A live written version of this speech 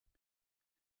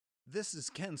This is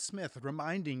Ken Smith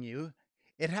reminding you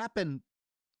it happened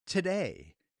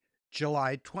today,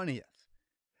 July 20th,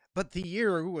 but the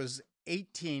year was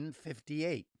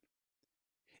 1858.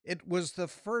 It was the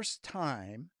first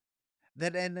time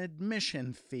that an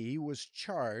admission fee was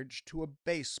charged to a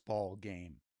baseball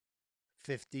game,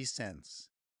 50 cents,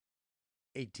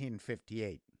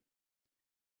 1858. It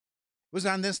was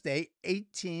on this day,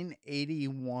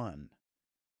 1881,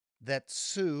 that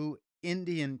Sioux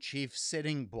Indian chief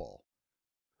Sitting Bull,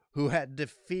 who had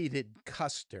defeated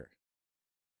Custer,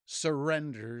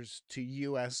 surrenders to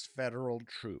U.S. federal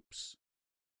troops,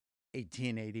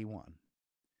 1881.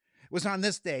 It was on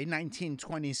this day,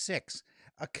 1926,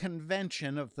 a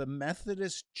convention of the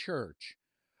Methodist Church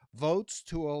votes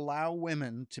to allow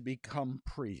women to become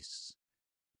priests,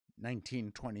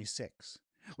 1926.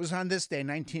 It was on this day,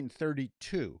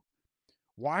 1932,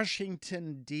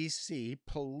 Washington, D.C.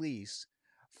 police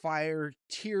fire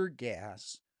tear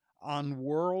gas on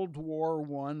World War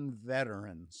I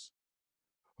veterans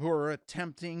who are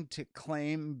attempting to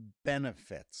claim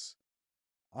benefits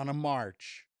on a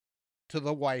march to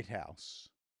the White House,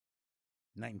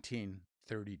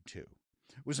 1932. It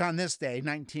was on this day,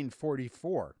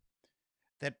 1944,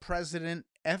 that President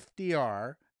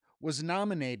FDR was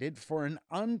nominated for an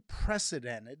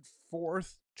unprecedented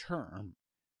fourth term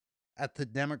at the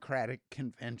Democratic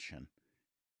Convention,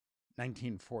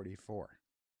 1944.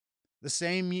 The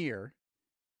same year,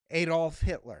 Adolf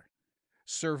Hitler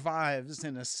survives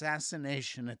an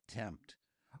assassination attempt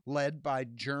led by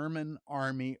German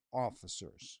army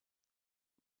officers,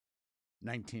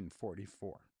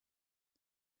 1944.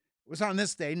 It was on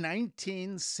this day,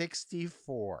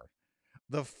 1964,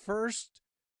 the first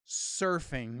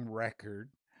surfing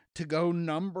record to go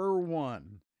number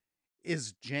one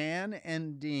is Jan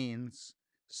and Dean's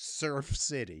Surf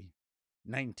City,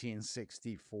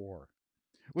 1964.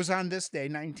 It was on this day,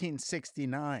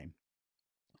 1969,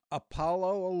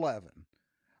 Apollo 11,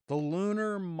 the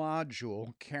lunar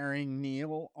module carrying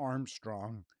Neil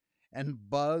Armstrong and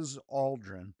Buzz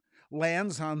Aldrin,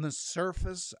 lands on the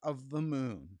surface of the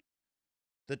moon.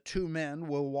 The two men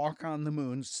will walk on the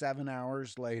moon 7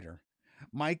 hours later.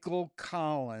 Michael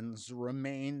Collins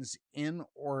remains in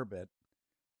orbit,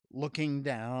 looking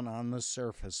down on the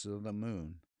surface of the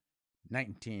moon,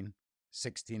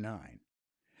 1969.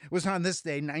 It was on this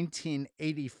day,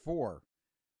 1984,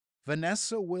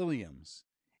 Vanessa Williams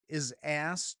is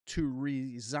asked to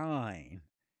resign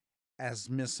as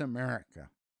Miss America.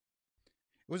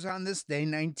 It was on this day,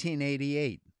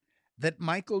 1988, that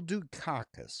Michael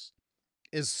Dukakis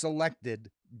is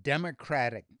selected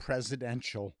Democratic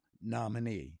presidential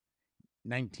nominee,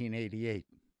 1988.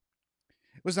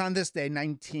 It was on this day,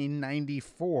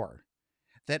 1994,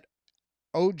 that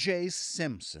O.J.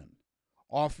 Simpson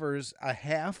offers a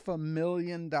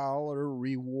 $500,000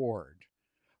 reward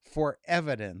for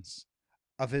evidence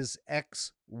of his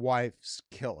ex-wife's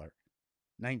killer,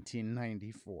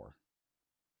 1994.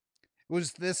 It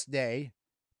was this day,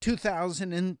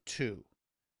 2002,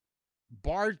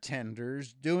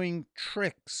 bartenders doing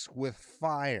tricks with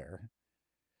fire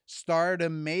started a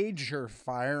major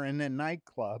fire in a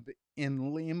nightclub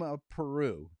in Lima,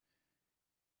 Peru,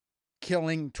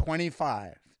 killing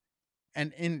 25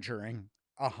 and injuring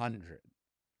 100.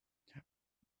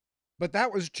 But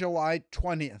that was July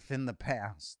 20th in the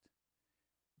past.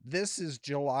 This is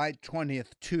July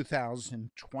 20th,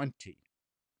 2020.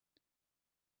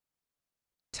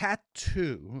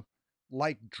 Tattoo,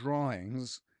 like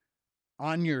drawings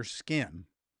on your skin,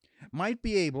 might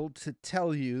be able to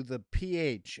tell you the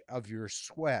pH of your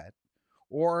sweat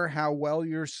or how well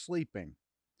you're sleeping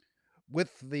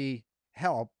with the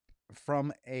help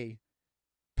from a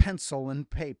pencil and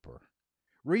paper.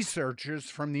 Researchers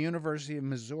from the University of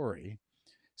Missouri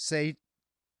say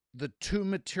the two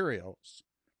materials,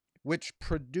 which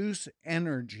produce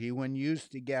energy when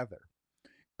used together,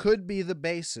 could be the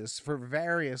basis for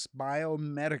various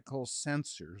biomedical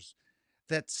sensors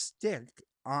that stick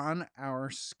on our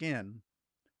skin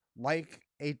like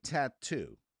a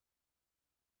tattoo.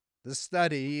 The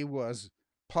study was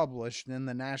published in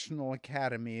the National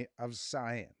Academy of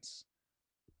Science.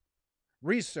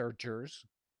 Researchers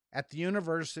at the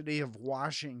University of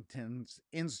Washington's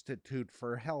Institute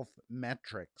for Health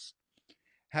Metrics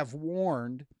have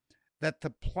warned that the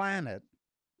planet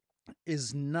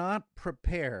is not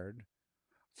prepared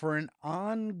for an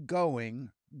ongoing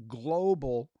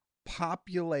global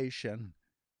population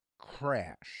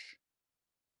crash.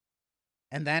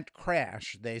 And that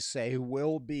crash, they say,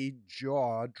 will be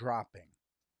jaw-dropping.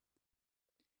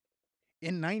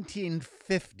 In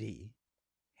 1950,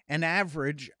 an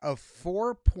average of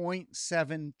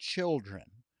 4.7 children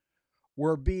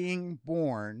were being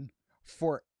born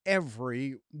for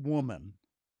every woman.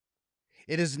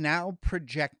 It is now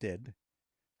projected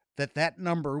that that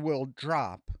number will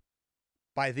drop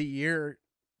by the year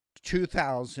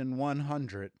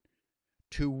 2100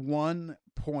 to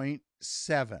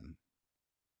 1.7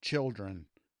 children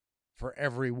for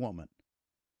every woman.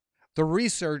 The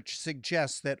research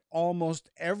suggests that almost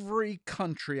every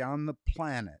country on the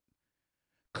planet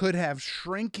could have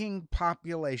shrinking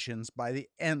populations by the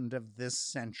end of this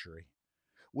century,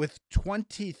 with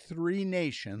 23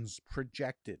 nations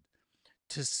projected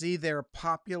to see their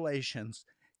populations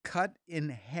cut in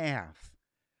half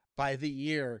by the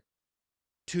year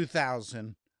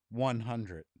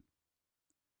 2100.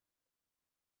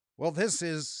 Well, this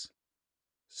is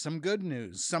some good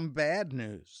news, some bad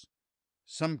news,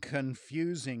 some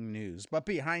confusing news, but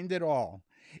behind it all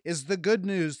is the good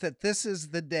news that this is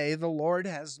the day the Lord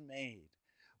has made.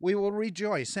 We will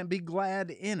rejoice and be glad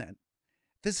in it.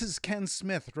 This is Ken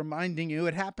Smith reminding you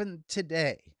it happened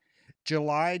today,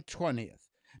 July 20th,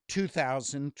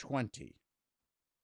 2020.